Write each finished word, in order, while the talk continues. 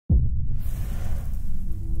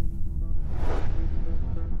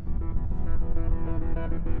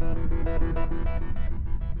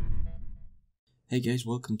Hey guys,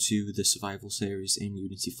 welcome to the survival series in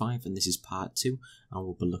Unity 5, and this is part 2, and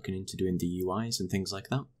we'll be looking into doing the UIs and things like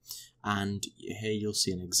that. And here you'll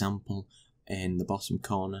see an example in the bottom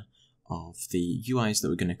corner of the UIs that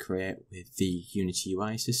we're going to create with the Unity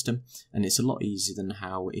UI system, and it's a lot easier than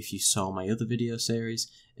how, if you saw my other video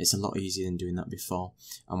series, it's a lot easier than doing that before,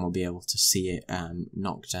 and we'll be able to see it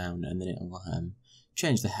knock down, and then it'll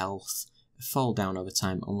change the health, fall down over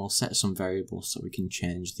time, and we'll set some variables so we can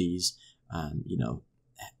change these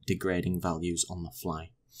degrading values on the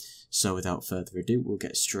fly. So without further ado, we'll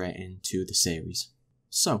get straight into the series.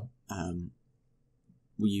 So,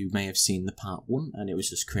 you may have seen the part 1, and it was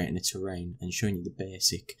just creating a terrain and showing you the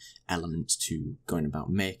basic elements to going about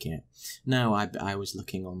making it. Now, I was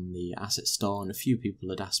looking on the asset store, and a few people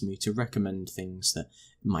had asked me to recommend things that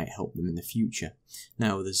might help them in the future.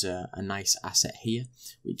 Now, there's a nice asset here,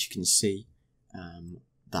 which you can see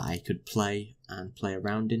that I could play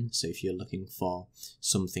around in. So if you're looking for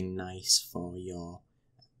something nice for your,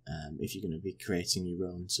 if you're going to be creating your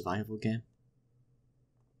own survival game,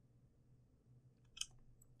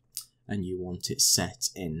 and you want it set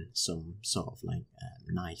in some sort of like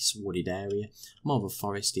nice wooded area, more of a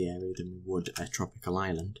foresty area than we would a tropical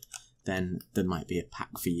island, then there might be a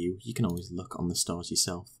pack for you. You can always look on the stores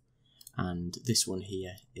yourself. And this one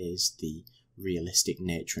here is the realistic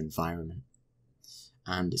nature environment.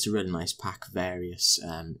 And it's a really nice pack, various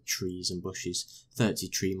trees and bushes, 30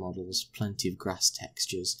 tree models, plenty of grass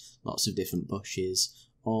textures, lots of different bushes,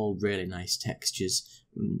 all really nice textures.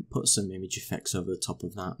 Put some image effects over the top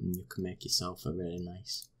of that and you can make yourself a really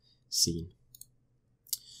nice scene.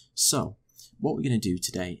 So, what we're going to do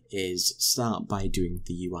today is start by doing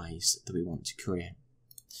the UIs that we want to create.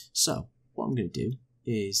 So, what I'm going to do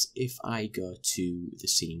is, if I go to the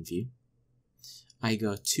scene view, I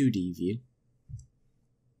go 2D view,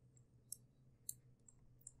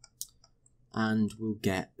 and we'll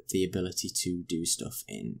get the ability to do stuff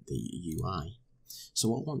in the UI. So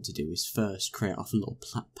what I want to do is first create off a little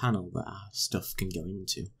panel that our stuff can go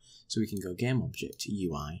into. So we can go Game Object,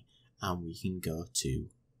 UI, and we can go to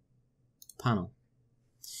Panel.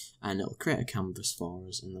 And it'll create a canvas for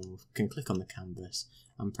us, and then we can click on the canvas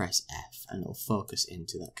and press F, and it'll focus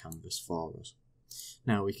into that canvas for us.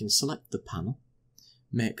 Now we can select the panel,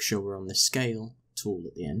 make sure we're on the scale tool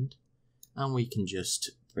at the end, and we can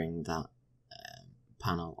just bring that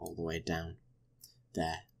panel all the way down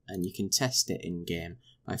there, and you can test it in game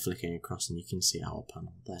by flicking across and you can see our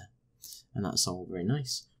panel there, and that's all very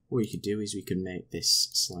nice. What you could do is we could make this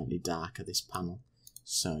slightly darker, this panel,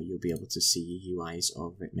 so you'll be able to see your UIs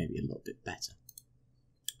over it maybe a little bit better.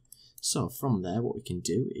 So from there, what we can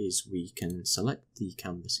do is we can select the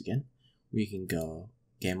canvas again, we can go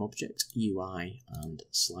Game Object, UI and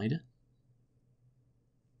Slider.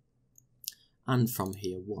 And from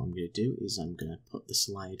here, what I'm going to do is I'm going to put the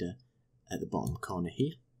slider at the bottom corner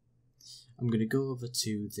here. I'm going to go over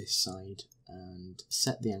to this side and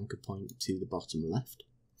set the anchor point to the bottom left,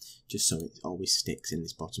 just so it always sticks in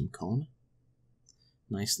this bottom corner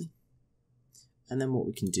nicely. And then what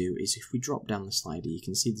we can do is, if we drop down the slider, you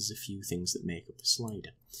can see there's a few things that make up the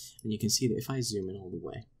slider. And you can see that if I zoom in all the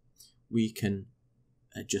way, we can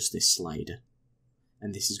adjust this slider,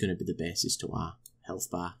 and this is going to be the basis to our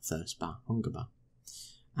health bar, thirst bar, hunger bar.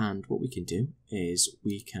 And what we can do is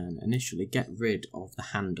we can initially get rid of the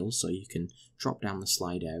handle, so you can drop down the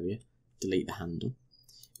slide area, delete the handle.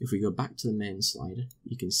 If we go back to the main slider,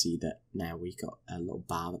 you can see that now we've got a little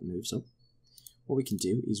bar that moves up. What we can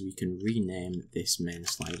do is we can rename this main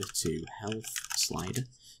slider to health slider,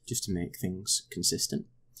 just to make things consistent.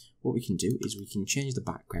 What we can do is we can change the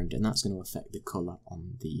background, and that's going to affect the colour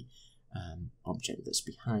on the object that's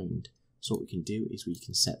behind. So what we can do is we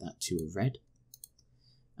can set that to a red,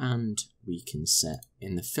 and we can set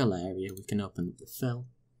in the fill area, we can open up the fill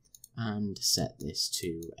and set this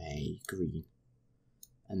to a green,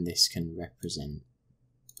 and this can represent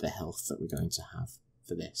the health that we're going to have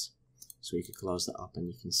for this. So we could close that up and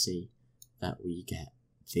you can see that we get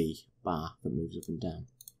the bar that moves up and down.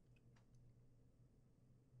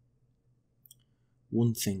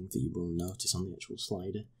 One thing that you will notice on the actual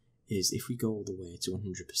slider is if we go all the way to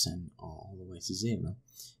 100% or all the way to 0,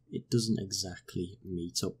 it doesn't exactly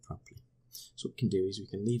meet up properly. So what we can do is we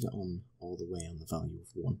can leave it on all the way on the value of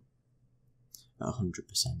 1 at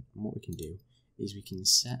 100%. And what we can do is we can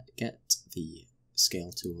get the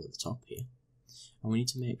scale tool at the top here, and we need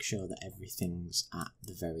to make sure that everything's at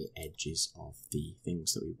the very edges of the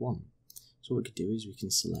things that we want. So what we can do is we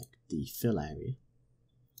can select the fill area.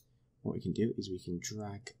 What we can do is we can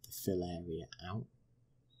drag the fill area out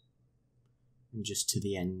and just to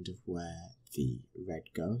the end of where the red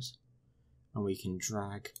goes, and we can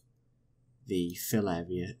drag the fill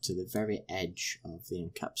area to the very edge of the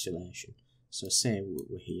encapsulation. So say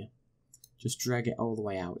we're here, just drag it all the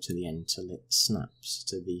way out to the end till it snaps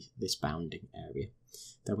to this bounding area.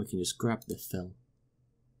 Then we can just grab the fill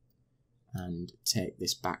and take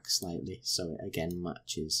this back slightly so it again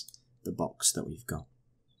matches the box that we've got.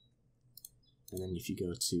 And then if you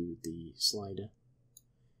go to the slider,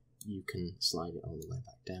 you can slide it all the way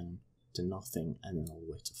back down to nothing and then all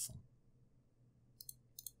the way to full.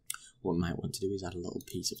 What we might want to do is add a little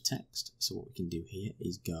piece of text. So what we can do here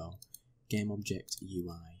is go Game Object,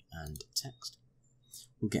 UI and Text.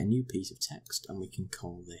 We'll get a new piece of text and we can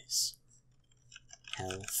call this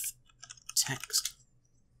Health Text.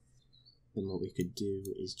 Then what we could do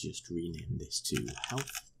is just rename this to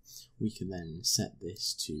Health. We can then set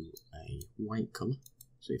this to a white colour.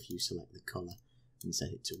 So if you select the colour and set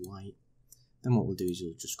it to white, then what we'll do is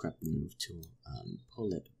you'll just grab the move tool and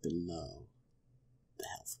pull it below the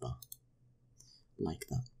health bar, like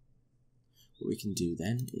that. What we can do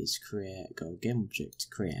then is go Game Object,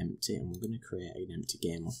 create empty, and we're going to create an empty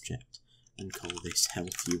game object and call this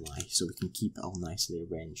Health UI so we can keep it all nicely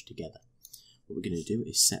arranged together. What we're going to do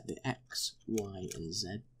is set the X, Y and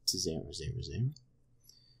Z to 0, 0, 0.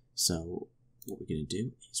 So what we're going to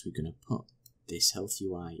do is we're going to put this Health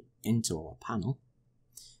UI into our panel.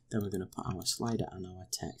 Then we're going to put our slider and our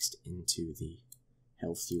text into the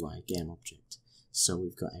Health UI game object. So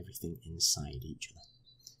we've got everything inside each other.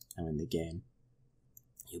 Now in the game,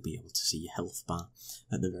 you'll be able to see your health bar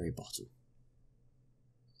at the very bottom.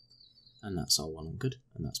 And that's all well and good,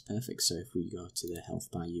 and that's perfect. So if we go to the health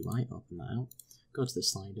bar UI, open that out, go to the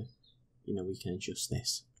slider, we can adjust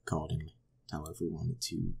this accordingly to however we want it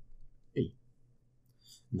to be.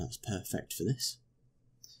 And that's perfect for this.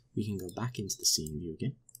 We can go back into the scene view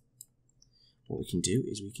again. What we can do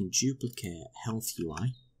is we can duplicate Health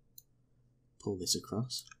UI, pull this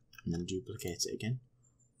across, and then duplicate it again,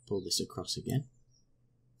 pull this across again.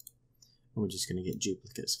 And we're just going to get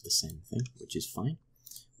duplicates of the same thing, which is fine.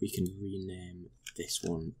 We can rename this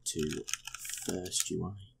one to Thirst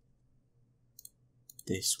UI,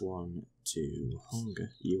 this one to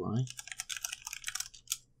Hunger UI,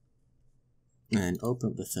 and then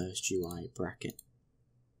open up the Thirst UI bracket.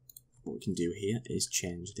 What we can do here is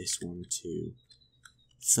change this one to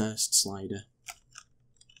Thirst Slider,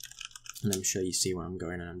 and I'm sure you see where I'm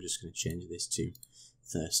going, and I'm just going to change this to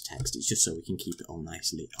Thirst Text. It's just so we can keep it all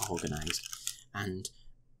nicely organised, and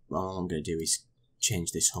all I'm going to do is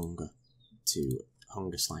change this Hunger to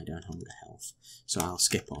Hunger Slider and Hunger Health. So I'll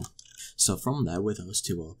skip on. So from there, with those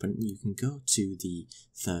two open, you can go to the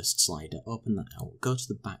Thirst Slider, open that out, go to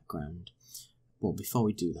the background. Well, before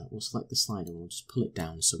we do that, we'll select the slider and we'll just pull it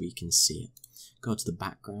down so we can see it. Go to the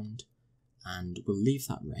background and we'll leave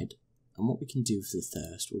that red. And what we can do for the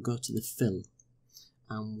thirst, we'll go to the fill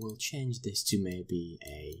and we'll change this to maybe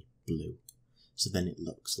a blue. So then it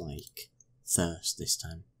looks like thirst this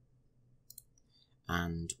time.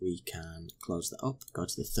 And we can close that up, go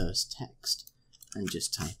to the thirst text and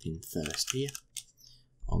just type in thirst here.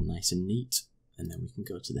 All nice and neat. And then we can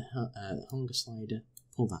go to the hunger slider,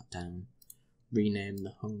 pull that down. Rename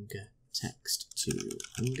the hunger text to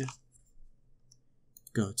hunger.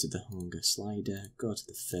 Go to the hunger slider, go to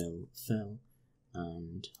the fill,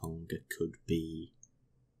 and hunger could be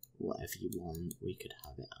whatever you want. We could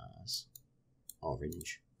have it as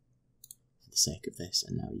orange for the sake of this.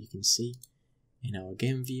 And now you can see in our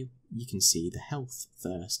game view, you can see the health,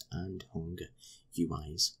 thirst, and hunger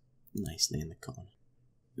UIs nicely in the corner.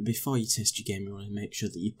 Before you test your game, you want to make sure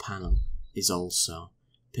that your panel is also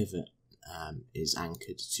pivot. Is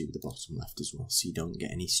anchored to the bottom left as well, so you don't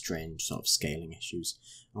get any strange sort of scaling issues,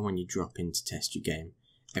 and when you drop in to test your game,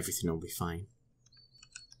 everything will be fine.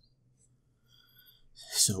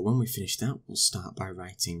 So when we finish that, we'll start by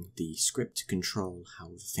writing the script to control how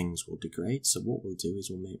the things will degrade. So what we'll do is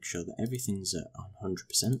we'll make sure that everything's at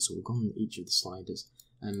 100%, so we'll go on each of the sliders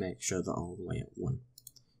and make sure they're all the way at 1,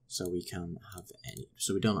 so we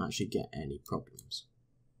don't actually get any problems.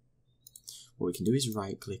 What we can do is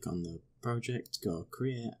right click on the project, go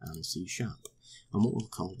create and C#, and what we'll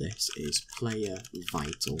call this is player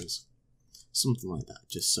vitals, something like that,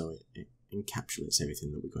 just so it encapsulates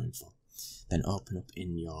everything that we're going for. Then open up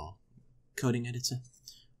in your coding editor.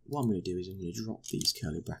 What I'm going to do is I'm going to drop these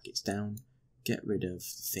curly brackets down, get rid of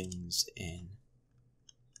things in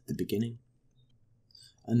the beginning,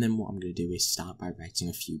 and then what I'm going to do is start by writing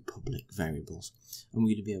a few public variables, and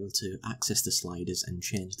we're going to be able to access the sliders and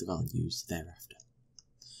change the values thereafter.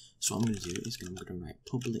 So what I'm going to do is I'm going to write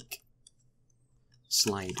public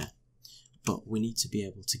slider, but we need to be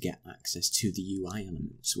able to get access to the UI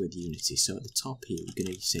elements with Unity. So at the top here, we're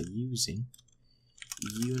going to say using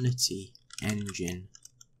Unity engine.ui,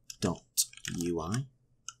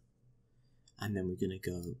 and then we're going to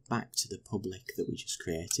go back to the public that we just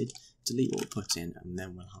created, delete what we put in, and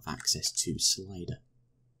then we'll have access to slider.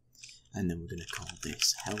 And then we're going to call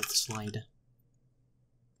this health slider.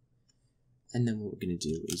 And then what we're going to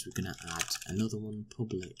do is we're going to add another one,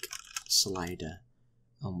 public slider,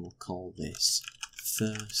 and we'll call this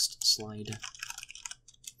thirst slider.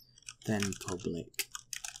 Then public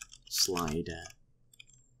slider,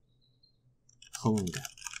 hunger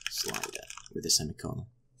slider with a semicolon.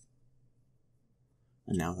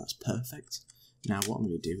 And now that's perfect. Now what I'm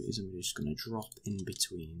going to do is I'm just going to drop in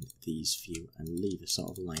between these few and leave a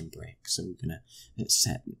sort of line break. So we're going to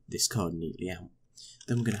set this code neatly out.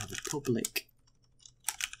 Then we're going to have a public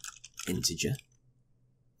integer,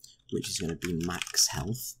 which is going to be max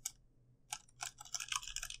health.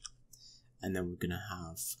 And then we're going to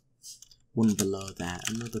have one below there,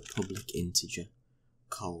 another public integer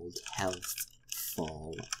called health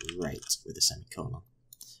fall rate with a semicolon.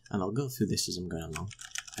 And I'll go through this as I'm going along.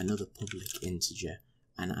 Another public integer,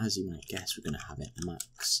 and as you might guess, we're going to have it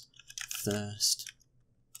max thirst.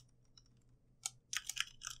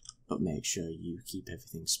 But make sure you keep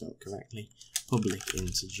everything spelled correctly. Public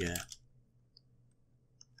integer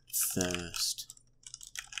thirst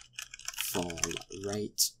fall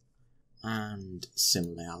rate. And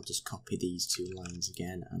similarly, I'll just copy these two lines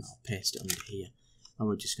again and I'll paste it under here. And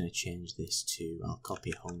we're just going to change this to, I'll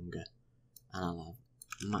copy hunger and I'll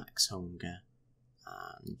have max hunger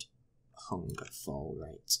and hunger fall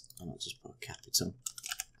rate. And I'll just put a capital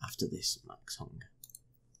after this max hunger.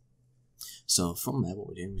 So from there, what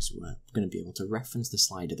we're doing is we're going to be able to reference the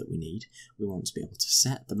slider that we need. We want to be able to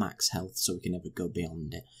set the max health so we can never go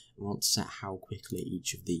beyond it. We want to set how quickly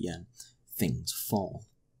each of the things fall.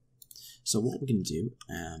 So what we're going to do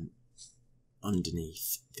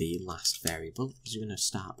underneath the last variable is we're going to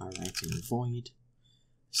start by writing void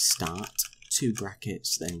start, 2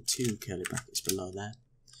 brackets, then 2 curly brackets below there.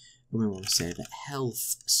 And we want to say that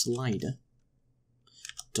health slider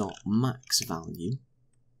dot max value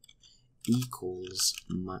equals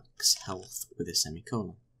max health with a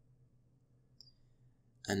semicolon.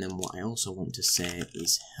 And then what I also want to say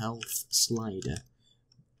is health slider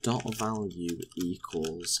dot value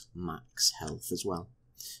equals max health as well.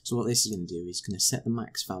 So what this is going to do is going to set the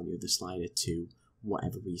max value of the slider to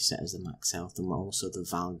whatever we set as the max health, and also the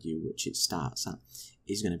value which it starts at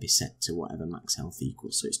is going to be set to whatever max health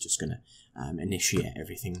equals. So it's just going to initiate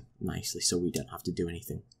everything nicely so we don't have to do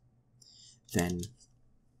anything. Then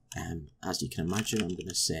as you can imagine, I'm going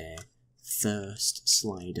to say thirst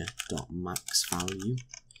slider dot max value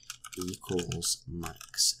equals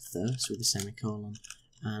max thirst with a semicolon,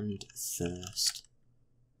 and thirst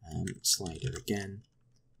slider again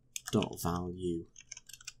dot value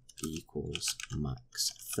equals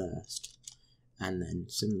max thirst. And then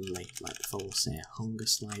similarly, like before, we'll say hunger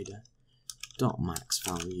slider dot max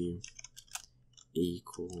value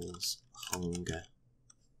equals hunger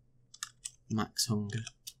max hunger,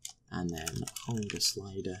 and then hunger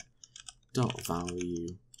slider dot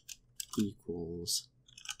value equals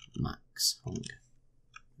max hunger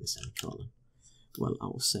with a semicolon. Well, I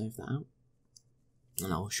will save that out,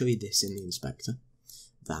 and I will show you this in the inspector,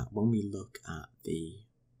 that when we look at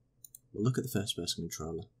we'll look at the first person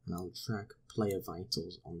controller, and I'll drag player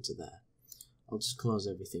vitals onto there. I'll just close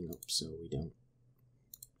everything up so we don't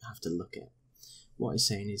have to look at it. What it's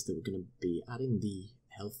saying is that we're going to be adding the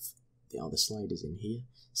health, the other sliders in here,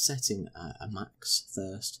 setting a max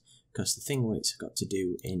thirst, because the thing what it's got to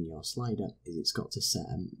do in your slider is it's got to set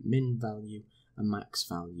a min value, a max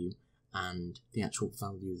value, and the actual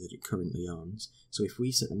value that it currently owns. So if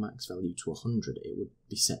we set the max value to 100, it would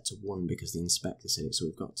be set to 1 because the inspector said it, so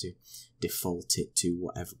we've got to default it to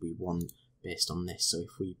whatever we want based on this. So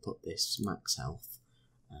if we put this max health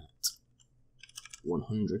at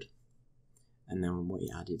 100, and then what you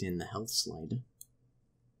added in the health slider,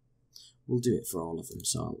 we'll do it for all of them.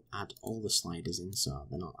 So I'll add all the sliders in, so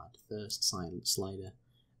then I'll add thirst slider,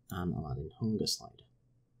 and I'll add in hunger slider.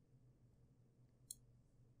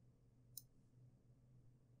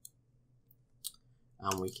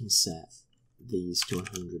 And we can set these to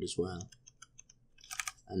 100 as well,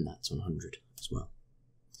 and that's 100 as well.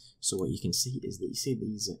 So what you can see is that you see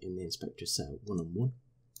these are in the inspector set 1 and 1.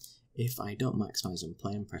 If I don't maximize on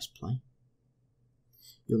play and press play,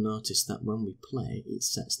 you'll notice that when we play, it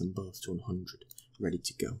sets them both to 100, ready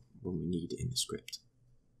to go when we need it in the script.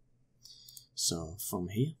 So from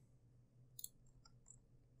here,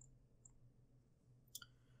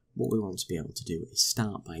 what we want to be able to do is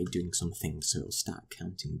start by doing some things, so it'll start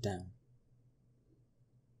counting down.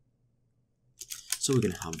 So we're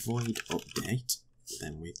going to have void update,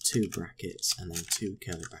 then with 2 brackets and then 2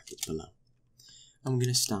 curly brackets below. I'm going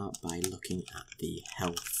to start by looking at the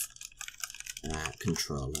health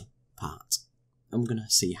controller part. I'm going to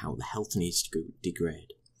see how the health needs to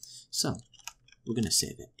degrade. So we're going to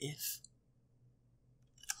say that if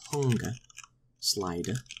hunger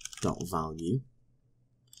slider dot value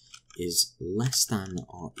is less than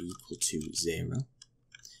or equal to 0,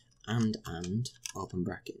 and open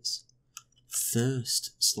brackets,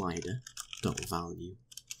 thirst slider dot value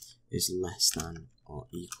is less than or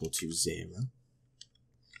equal to 0,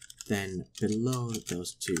 then below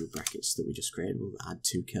those 2 brackets that we just created, we'll add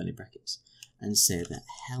 2 curly brackets and say that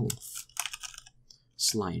health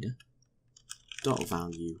slider dot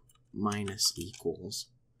value minus equals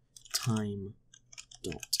time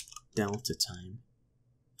dot delta time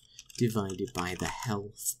divided by the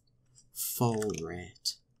health fall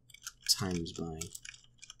rate times by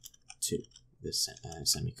 2, the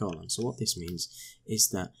semicolon. So what this means is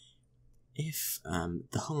that if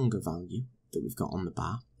the hunger value that we've got on the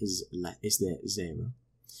bar is there 0,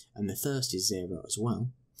 and the thirst is 0 as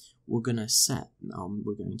well, we're going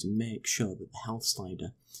to make sure that the health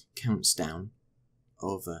slider counts down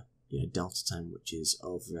over delta time, which is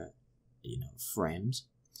over frames,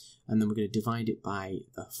 and then we're going to divide it by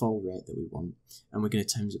the fall rate that we want, and we're going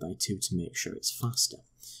to times it by 2 to make sure it's faster.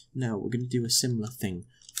 Now we're going to do a similar thing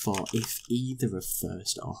for if either of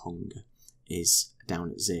thirst or hunger is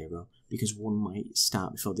down at 0, because one might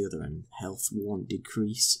start before the other and health won't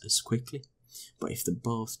decrease as quickly, but if they're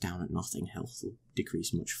both down at nothing, health will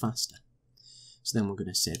decrease much faster. So then we're going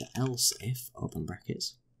to say that else if, open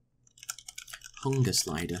brackets, hunger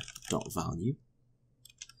slider dot value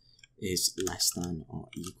is less than or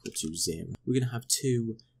equal to 0. We're going to have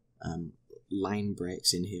 2 line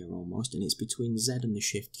breaks in here almost, and it's between Z and the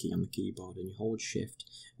shift key on the keyboard, and you hold shift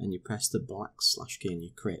and you press the / key and you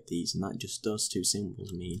create these, and that just does 2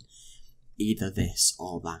 symbols mean either this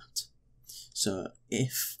or that. So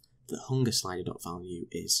if the hunger slider dot value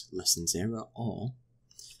is less than 0, or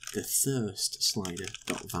the thirst slider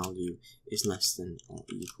dot value is less than or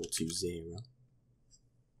equal to 0,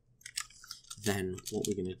 then what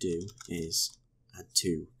we're going to do is add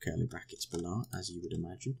 2 curly brackets below, as you would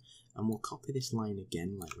imagine, and we'll copy this line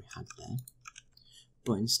again like we had there,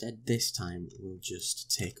 but instead this time we'll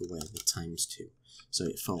just take away the times 2, so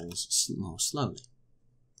it falls more slowly.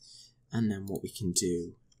 And then what we can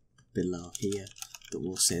do below here, that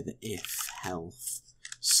we'll say that if health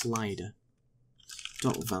slider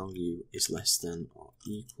dot value is less than or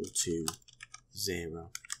equal to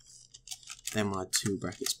 0, then we'll add 2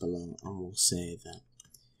 brackets below, and we'll say that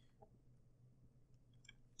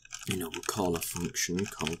we'll call a function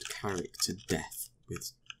called character def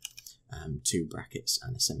with 2 brackets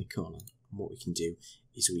and a semicolon. And what we can do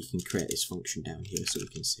is we can create this function down here, so we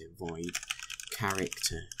can say void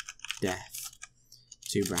character def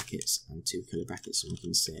 2 brackets and 2 curly brackets, and we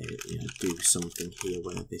can say do something here,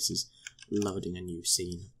 whether this is loading a new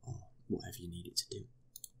scene or whatever you need it to do.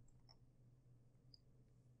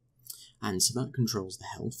 And so that controls the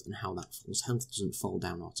health and how that falls. Health doesn't fall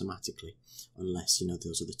down automatically unless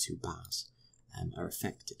those other 2 bars are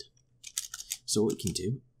affected. So what we can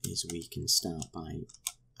do is we can start by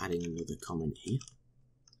adding another comment here,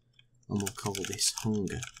 and we'll call this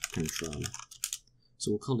hunger controller.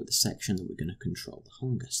 So we'll call it the section that we're going to control the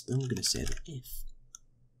hunger. So then we're going to say that if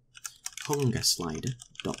hunger slider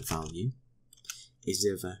dot value is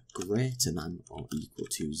either greater than or equal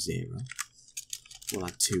to 0, we'll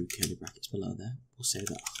add 2 curly brackets below there. We'll say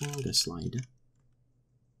that hunger slider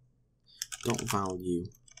dot value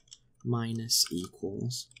minus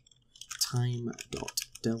equals time dot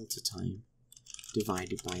delta time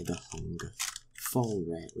divided by the hunger fall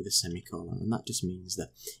rate with a semicolon, and that just means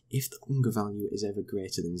that if the hunger value is ever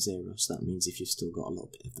greater than 0, so that means if you've still got a little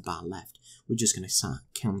bit of the bar left, we're just going to start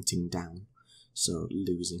counting down, so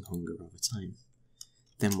losing hunger over time.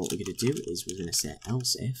 Then what we're going to do is we're going to say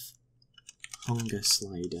else if hunger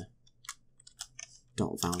slider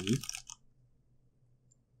dot value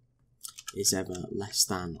is ever less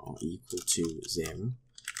than or equal to 0.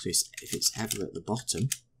 So if it's ever at the bottom,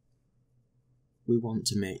 we want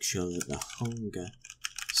to make sure that the hunger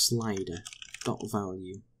slider dot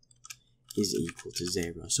value is equal to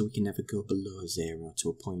 0. So we can never go below 0 to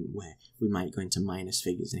a point where we might go into minus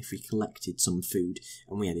figures, and if we collected some food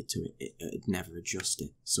and we added to it, it'd never adjust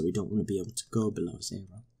it. So we don't want to be able to go below 0.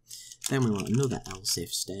 Then we want another else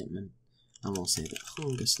if statement, and we'll say that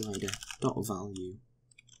hunger slider dot value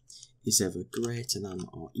is ever greater than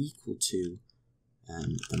or equal to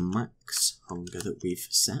the max hunger that we've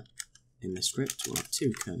set in the script. We'll have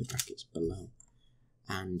 2 curly brackets below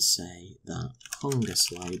and say that hunger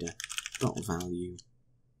slider dot value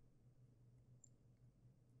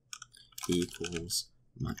equals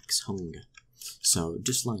max hunger. So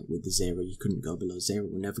just like with the 0, you couldn't go below 0,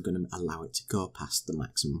 we're never going to allow it to go past the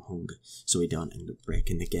maximum hunger, so we don't end up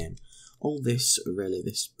breaking the game. All this, really,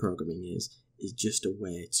 this programming is just a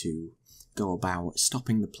way to go about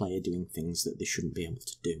stopping the player doing things that they shouldn't be able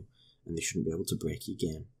to do, and they shouldn't be able to break your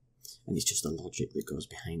game. And it's just the logic that goes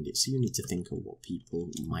behind it, so you need to think of what people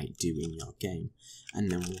might do in your game,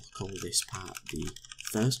 and then we'll call this part the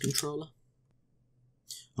thirst controller.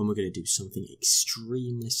 And we're going to do something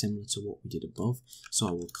extremely similar to what we did above. So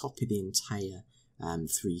I will copy the entire 3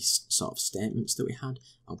 sort of statements that we had,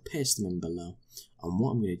 I'll paste them in below, and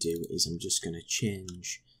what I'm going to do is I'm just going to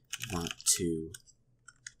change that to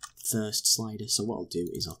thirst slider. So what I'll do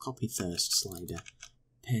is I'll copy thirst slider,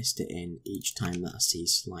 paste it in each time that I see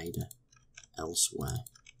slider elsewhere.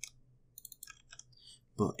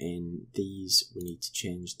 But in these we need to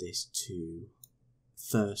change this to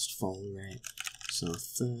thirst fall rate. So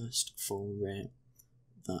thirst fall rate,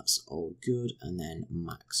 that's all good, and then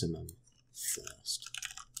maximum thirst.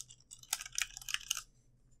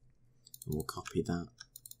 And we'll copy that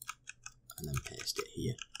and then paste it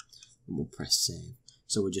here, and we'll press save.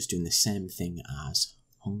 So we're just doing the same thing as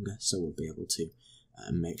hunger, so we'll be able to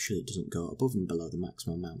make sure it doesn't go above and below the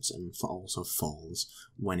maximum amounts, and also falls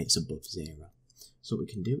when it's above 0. So what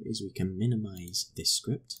we can do is we can minimize this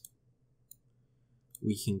script.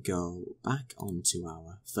 We can go back onto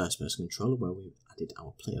our first person controller where we've added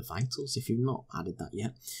our player vitals. If you've not added that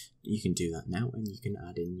yet, you can do that now, and you can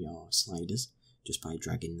add in your sliders just by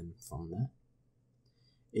dragging them from there.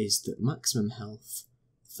 Is that maximum health,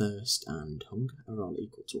 thirst and hunger are all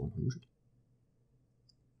equal to 100.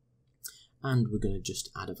 And we're going to just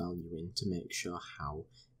add a value in to make sure how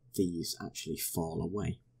these actually fall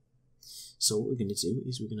away. So what we're going to do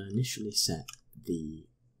is we're going to initially set the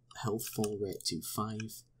health fall rate to 5,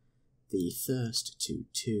 the thirst to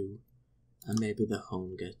 2, and maybe the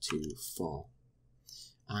hunger to 4.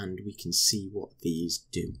 And we can see what these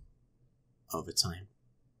do over time.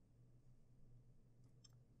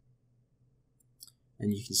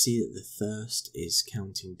 And you can see that the thirst is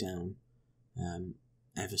counting down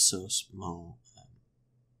ever so more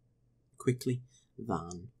quickly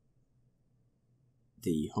than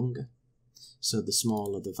the hunger. So the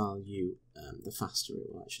smaller the value, the faster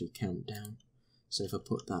it will actually count down. So if I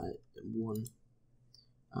put that at 1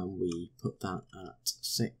 and we put that at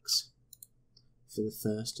 6 for the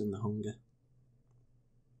thirst and the hunger,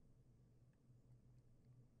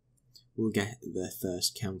 we'll get the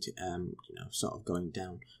thirst count, sort of going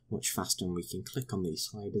down much faster, and we can click on these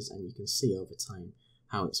sliders and you can see over time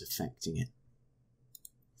how it's affecting it.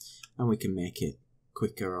 And we can make it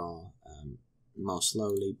quicker or more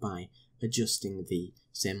slowly by adjusting the,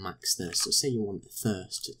 say, max thirst. So say you want the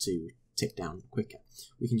thirst to tick down quicker,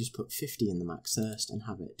 we can just put 50 in the max thirst and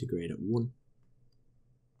have it degrade at 1.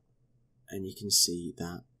 And you can see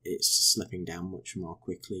that it's slipping down much more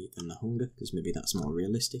quickly than the hunger, because maybe that's more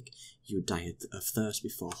realistic. You would die of thirst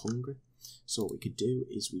before hunger. So what we could do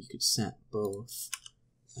is we could set both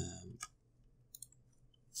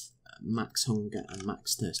max hunger and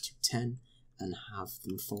max thirst to 10 and have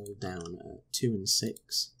them fall down at 2 and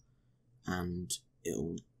 6, and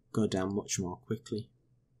it'll go down much more quickly.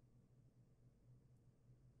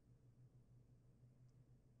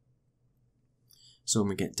 So when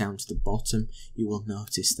we get down to the bottom, you will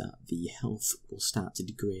notice that the health will start to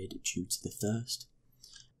degrade due to the thirst.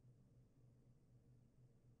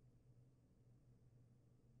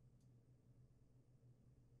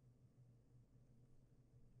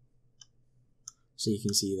 So you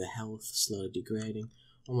can see the health slowly degrading,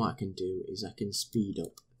 and what I can do is I can speed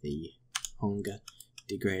up the hunger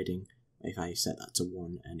degrading if I set that to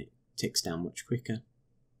 1, and it ticks down much quicker.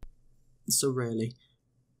 So really,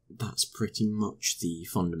 that's pretty much the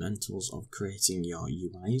fundamentals of creating your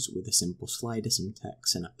UIs with a simple slider, some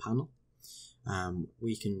text and a panel.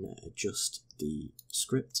 We can adjust the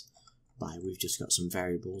script by, we've just got some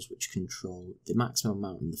variables which control the maximum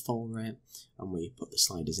amount and the fall rate, and we put the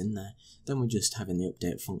sliders in there. Then we're just having the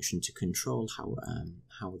update function to control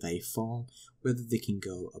how they fall, whether they can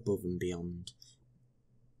go above and beyond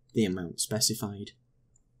the amount specified,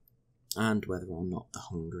 and whether or not the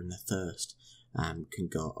hunger and the thirst can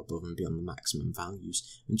go above and beyond the maximum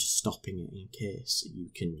values, and just stopping it in case you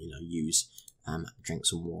can use drink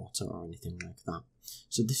some water or anything like that.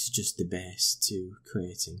 So this is just the base to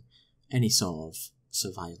creating any sort of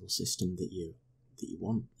survival system that you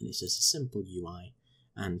want, and it's just a simple UI,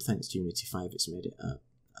 and thanks to Unity 5 it's made it a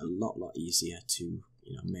lot easier to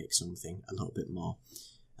make something a little bit more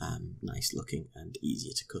nice looking and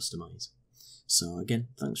easier to customize. So again,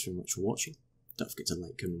 thanks very much for watching. Don't forget to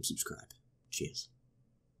like, comment and subscribe. Cheers.